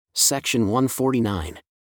Section 149.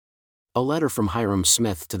 A letter from Hyrum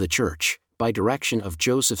Smith to the Church, by direction of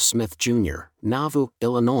Joseph Smith, Jr., Nauvoo,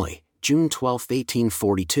 Illinois, June 12,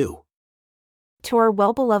 1842. To our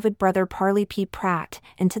well-beloved brother Parley P. Pratt,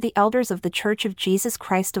 and to the elders of the Church of Jesus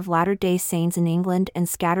Christ of Latter-day Saints in England and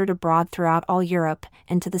scattered abroad throughout all Europe,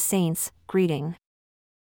 and to the saints, greeting.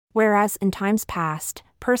 Whereas in times past,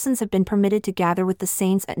 persons have been permitted to gather with the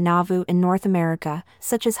saints at Nauvoo in North America,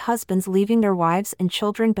 such as husbands leaving their wives and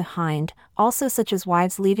children behind, also such as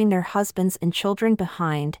wives leaving their husbands and children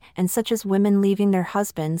behind, and such as women leaving their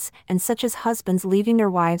husbands, and such as husbands leaving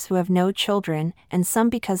their wives who have no children, and some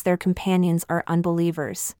because their companions are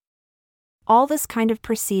unbelievers. All this kind of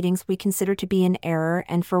proceedings we consider to be in error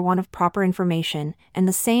and for want of proper information, and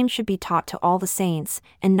the same should be taught to all the saints,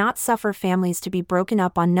 and not suffer families to be broken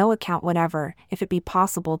up on no account whatever, if it be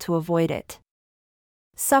possible to avoid it.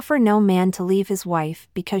 Suffer no man to leave his wife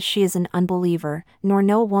because she is an unbeliever, nor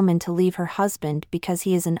no woman to leave her husband because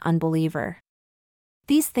he is an unbeliever.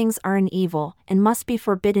 These things are an evil, and must be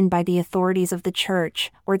forbidden by the authorities of the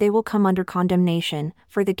Church, or they will come under condemnation,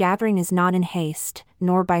 for the gathering is not in haste,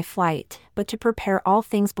 nor by flight, but to prepare all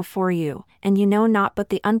things before you, and you know not but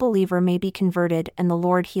the unbeliever may be converted and the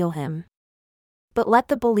Lord heal him. But let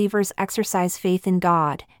the believers exercise faith in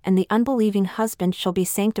God, and the unbelieving husband shall be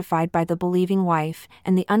sanctified by the believing wife,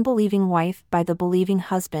 and the unbelieving wife by the believing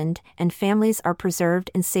husband, and families are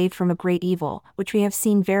preserved and saved from a great evil, which we have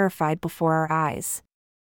seen verified before our eyes.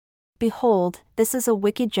 Behold, this is a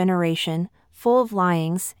wicked generation, full of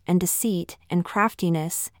lyings, and deceit, and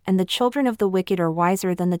craftiness, and the children of the wicked are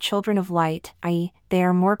wiser than the children of light, i.e., they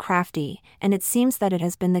are more crafty, and it seems that it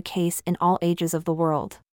has been the case in all ages of the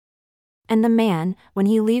world. And the man, when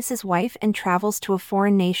he leaves his wife and travels to a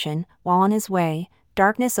foreign nation, while on his way,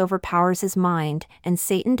 darkness overpowers his mind, and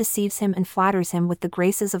Satan deceives him and flatters him with the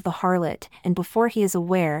graces of the harlot, and before he is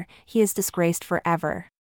aware, he is disgraced forever.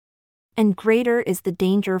 And greater is the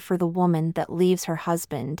danger for the woman that leaves her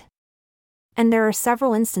husband. And there are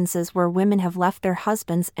several instances where women have left their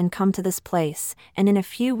husbands and come to this place, and in a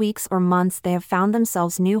few weeks or months they have found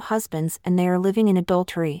themselves new husbands and they are living in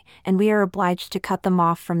adultery, and we are obliged to cut them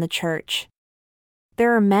off from the Church.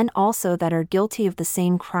 There are men also that are guilty of the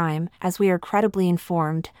same crime, as we are credibly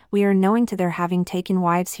informed. We are knowing to their having taken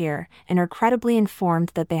wives here, and are credibly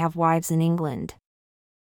informed that they have wives in England.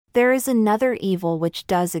 There is another evil which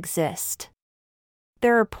does exist.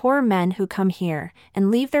 There are poor men who come here,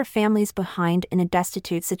 and leave their families behind in a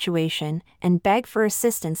destitute situation, and beg for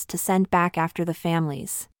assistance to send back after the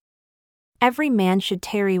families. Every man should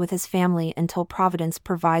tarry with his family until Providence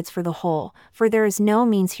provides for the whole, for there is no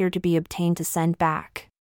means here to be obtained to send back.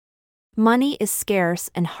 Money is scarce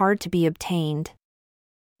and hard to be obtained.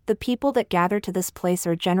 The people that gather to this place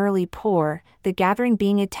are generally poor, the gathering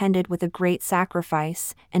being attended with a great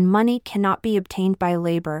sacrifice, and money cannot be obtained by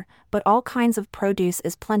labor, but all kinds of produce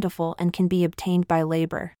is plentiful and can be obtained by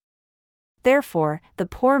labor. Therefore, the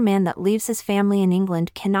poor man that leaves his family in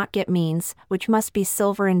England cannot get means, which must be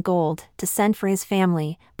silver and gold, to send for his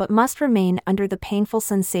family, but must remain under the painful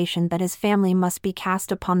sensation that his family must be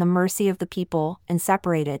cast upon the mercy of the people, and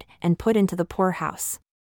separated, and put into the poorhouse.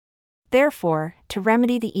 Therefore, to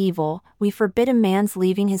remedy the evil, we forbid a man's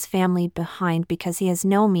leaving his family behind because he has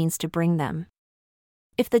no means to bring them.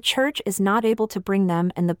 If the Church is not able to bring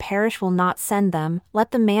them and the parish will not send them,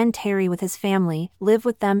 let the man tarry with his family, live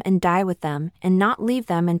with them and die with them, and not leave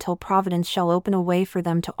them until Providence shall open a way for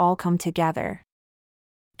them to all come together.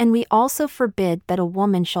 And we also forbid that a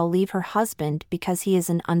woman shall leave her husband because he is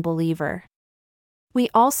an unbeliever. We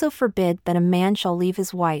also forbid that a man shall leave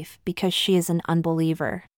his wife because she is an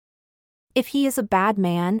unbeliever. If he is a bad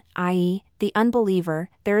man, i.e., the unbeliever,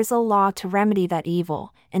 there is a law to remedy that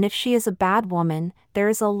evil, and if she is a bad woman, there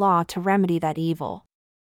is a law to remedy that evil.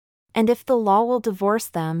 And if the law will divorce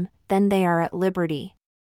them, then they are at liberty.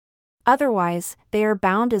 Otherwise, they are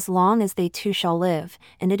bound as long as they two shall live,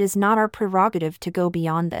 and it is not our prerogative to go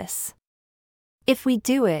beyond this. If we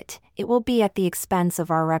do it, it will be at the expense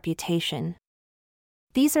of our reputation.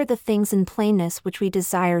 These are the things in plainness which we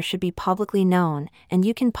desire should be publicly known, and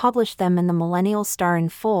you can publish them in the Millennial Star in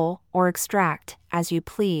full, or extract, as you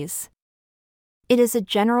please. It is a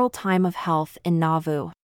general time of health in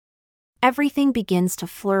Nauvoo. Everything begins to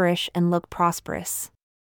flourish and look prosperous.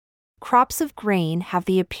 Crops of grain have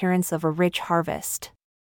the appearance of a rich harvest.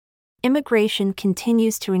 Immigration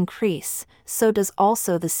continues to increase, so does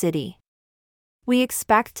also the city. We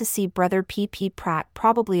expect to see Brother P. P. Pratt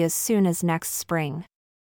probably as soon as next spring.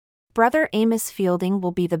 Brother Amos Fielding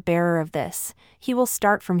will be the bearer of this. He will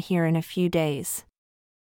start from here in a few days.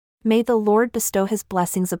 May the Lord bestow his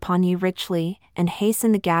blessings upon you richly, and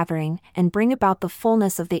hasten the gathering, and bring about the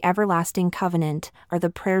fullness of the everlasting covenant, are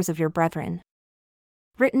the prayers of your brethren.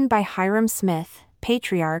 Written by Hyrum Smith,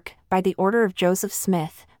 Patriarch, by the order of Joseph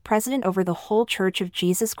Smith, President over the whole Church of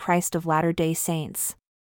Jesus Christ of Latter-day Saints.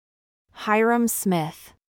 Hyrum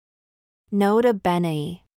Smith. Nota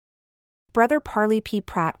bene. Brother Parley P.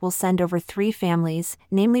 Pratt will send over 3 families,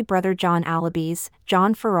 namely Brother John Allaby's,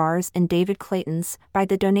 John Farrar's and David Clayton's, by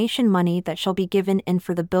the donation money that shall be given in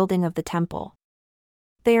for the building of the temple.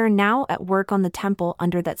 They are now at work on the temple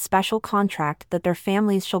under that special contract that their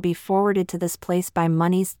families shall be forwarded to this place by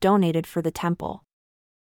monies donated for the temple.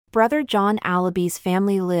 Brother John Allaby's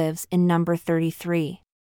family lives in number 33.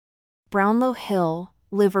 Brownlow Hill,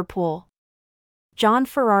 Liverpool. John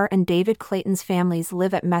Farrar and David Clayton's families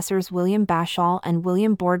live at Messrs. William Bashall and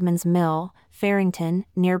William Boardman's Mill, Farrington,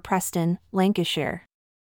 near Preston, Lancashire.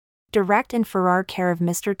 Direct and Farrar care of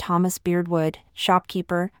Mr. Thomas Beardwood,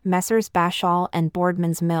 shopkeeper, Messrs. Bashall and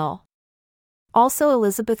Boardman's Mill. Also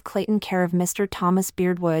Elizabeth Clayton care of Mr. Thomas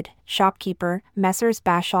Beardwood, shopkeeper, Messrs.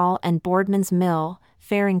 Bashall and Boardman's Mill,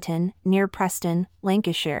 Farrington, near Preston,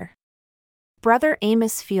 Lancashire. Brother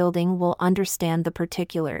Amos Fielding will understand the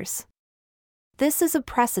particulars. This is a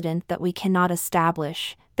precedent that we cannot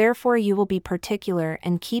establish, therefore you will be particular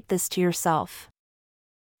and keep this to yourself.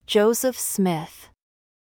 Joseph Smith.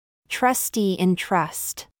 Trustee in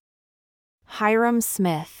Trust. Hyrum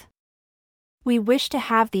Smith. We wish to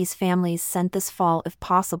have these families sent this fall if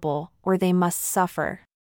possible, or they must suffer.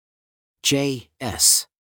 J.S.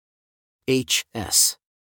 H.S.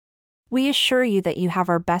 We assure you that you have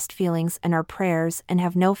our best feelings and our prayers and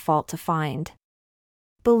have no fault to find.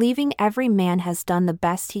 Believing every man has done the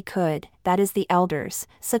best he could, that is the elders,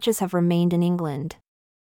 such as have remained in England.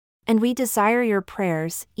 And we desire your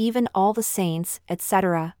prayers, even all the saints,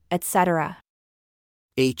 etc., etc.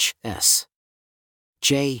 H.S.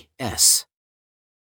 J.S.